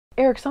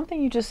Eric,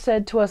 something you just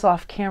said to us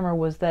off camera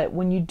was that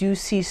when you do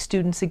see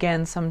students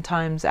again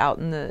sometimes out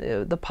in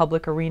the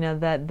public arena,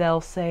 that they'll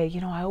say, you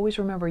know, I always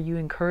remember you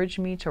encouraged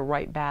me to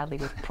write badly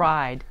with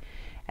pride,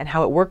 and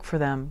how it worked for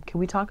them. Can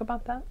we talk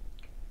about that?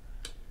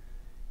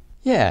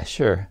 Yeah,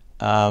 sure.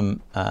 Every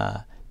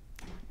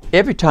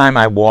time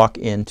I walk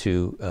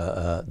into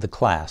the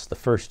class, the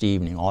first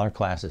evening, all our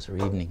classes are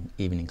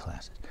evening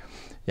classes,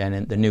 and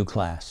in the new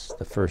class,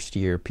 the first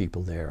year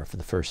people there for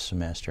the first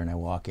semester, and I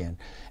walk in,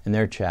 and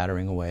they're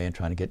chattering away and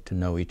trying to get to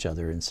know each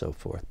other and so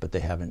forth, but they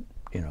haven't,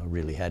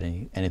 really had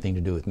anything to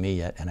do with me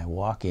yet. And I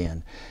walk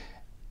in.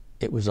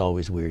 It was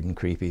always weird and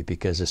creepy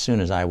because as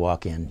soon as I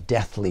walk in,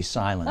 deathly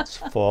silence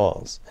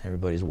falls.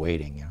 Everybody's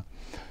waiting,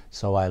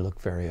 So I look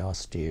very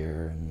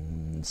austere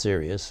and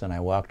serious, and I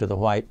walk to the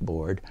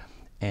whiteboard,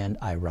 and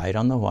I write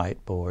on the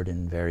whiteboard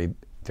in very,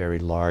 very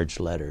large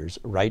letters,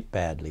 "Write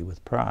badly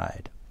with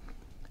pride."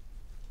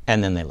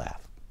 And then they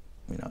laugh.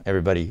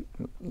 Everybody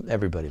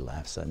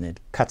laughs, and it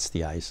cuts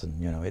the ice,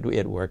 and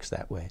it works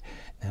that way.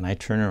 And I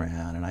turn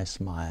around and I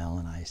smile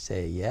and I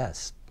say,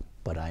 "Yes,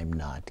 but I'm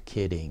not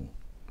kidding."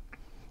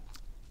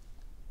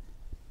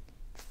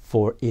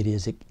 For it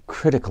is of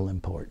critical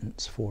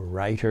importance for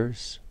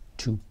writers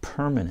to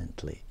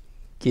permanently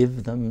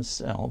give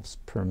themselves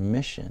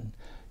permission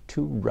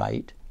to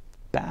write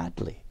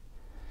badly.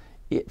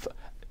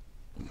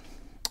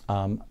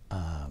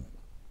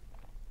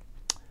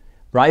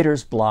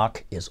 Writer's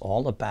block is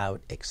all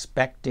about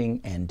expecting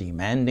and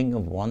demanding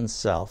of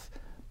oneself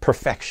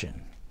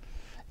perfection.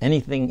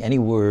 Anything, any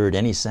word,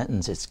 any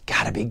sentence, it's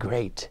got to be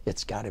great.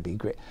 It's got to be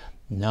great.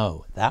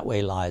 No, that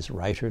way lies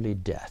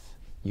writerly death.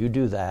 You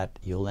do that,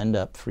 you'll end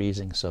up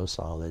freezing so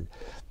solid,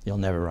 you'll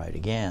never write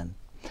again.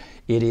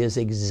 It is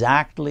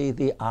exactly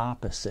the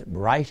opposite.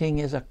 Writing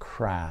is a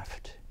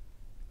craft.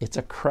 It's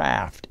a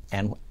craft,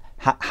 and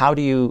how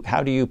do you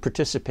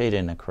participate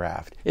in a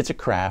craft? It's a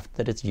craft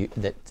that's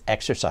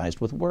exercised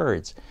with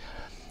words,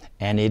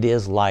 and it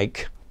is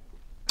like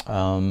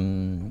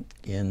in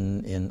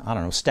I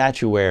don't know,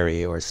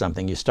 statuary or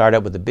something. You start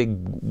out with a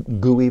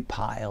big gooey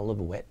pile of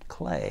wet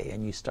clay,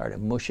 and you start to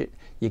mush it.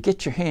 You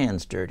get your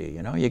hands dirty,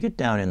 you get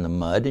down in the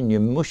mud and you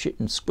mush it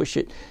and squish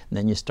it, and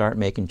then you start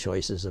making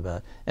choices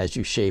about, as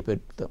you shape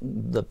it,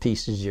 the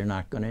pieces you're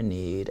not going to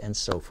need, and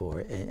so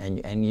forth,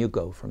 and you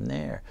go from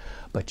there.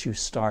 But you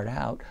start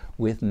out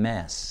with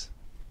mess.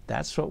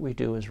 That's what we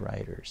do as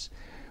writers.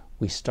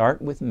 We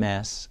start with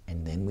mess,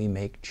 and then we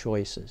make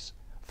choices.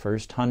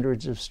 First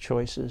hundreds of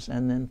choices,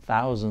 and then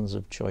thousands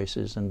of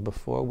choices, and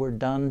before we're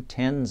done,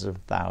 tens of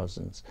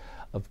thousands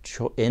of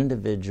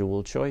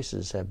individual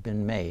choices have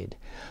been made.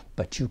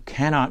 But you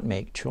cannot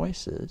make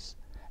choices,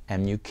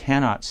 and you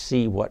cannot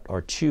see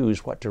or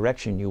choose what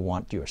direction you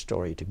want your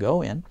story to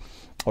go in,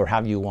 or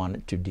how you want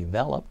it to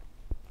develop,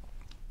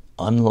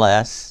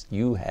 unless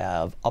you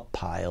have a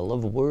pile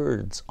of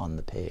words on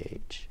the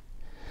page.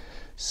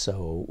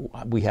 So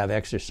we have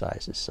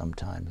exercises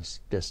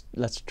sometimes. Just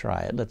let's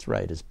try it. Let's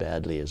write as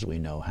badly as we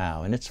know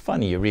how. And it's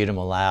funny. You read them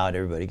aloud.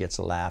 Everybody gets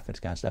a laugh.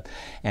 It's kind of stuff.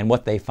 And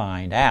what they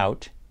find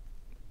out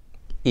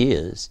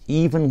is,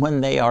 even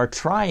when they are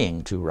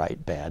trying to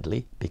write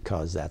badly,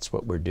 because that's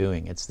what we're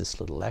doing, it's this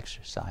little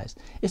exercise,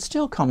 it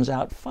still comes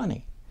out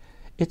funny.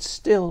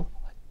 It's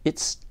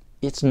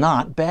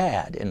not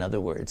bad. In other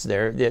words,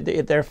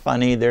 they're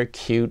funny, they're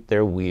cute,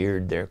 they're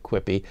weird, they're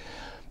quippy.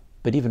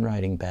 But even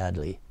writing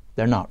badly,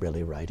 they're not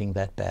really writing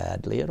that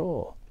badly at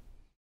all.